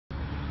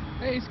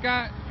Hey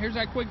Scott, here's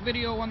that quick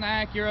video on the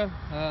Acura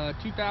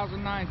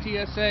 2009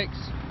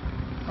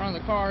 TSX. Front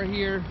of the car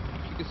here,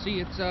 you can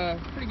see it's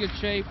pretty good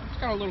shape. It's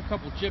got a little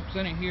couple chips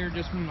in it here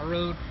just from the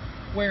road,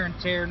 wear and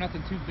tear,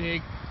 nothing too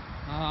big.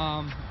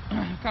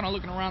 Kind of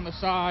looking around the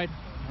side,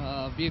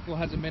 vehicle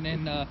hasn't been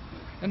in,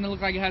 doesn't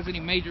look like it has any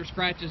major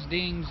scratches,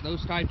 dings,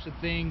 those types of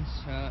things.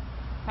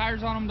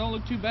 Tires on them don't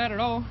look too bad at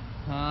all.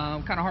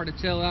 Kind of hard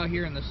to tell out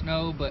here in the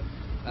snow, but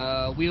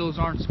wheels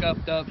aren't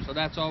scuffed up, so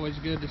that's always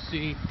good to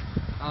see.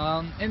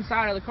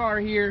 Inside of the car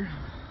here,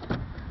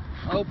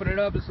 I'll open it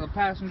up. It's the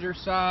passenger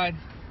side.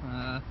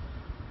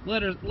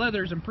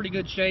 Leather's in pretty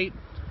good shape.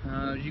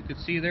 As you can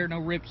see there, no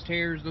rips,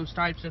 tears, those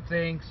types of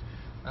things.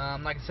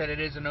 Like I said,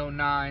 it is an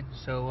 09,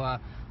 so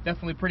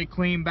definitely pretty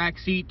clean. Back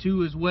seat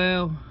too as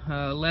well.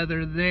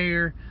 Leather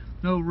there,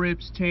 no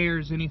rips,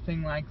 tears,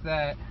 anything like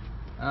that.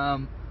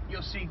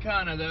 You'll see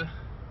kind of the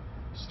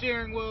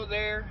steering wheel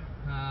there.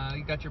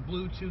 You got your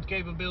Bluetooth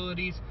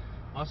capabilities.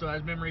 Also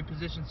has memory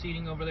position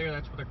seating over there.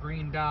 That's what the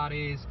green dot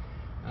is.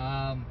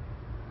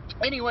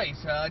 Anyways,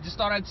 just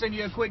thought I'd send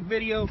you a quick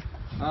video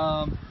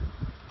of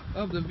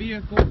the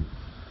vehicle.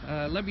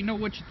 Let me know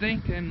what you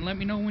think, and let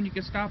me know when you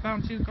can stop out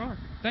and see the car.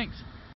 Thanks.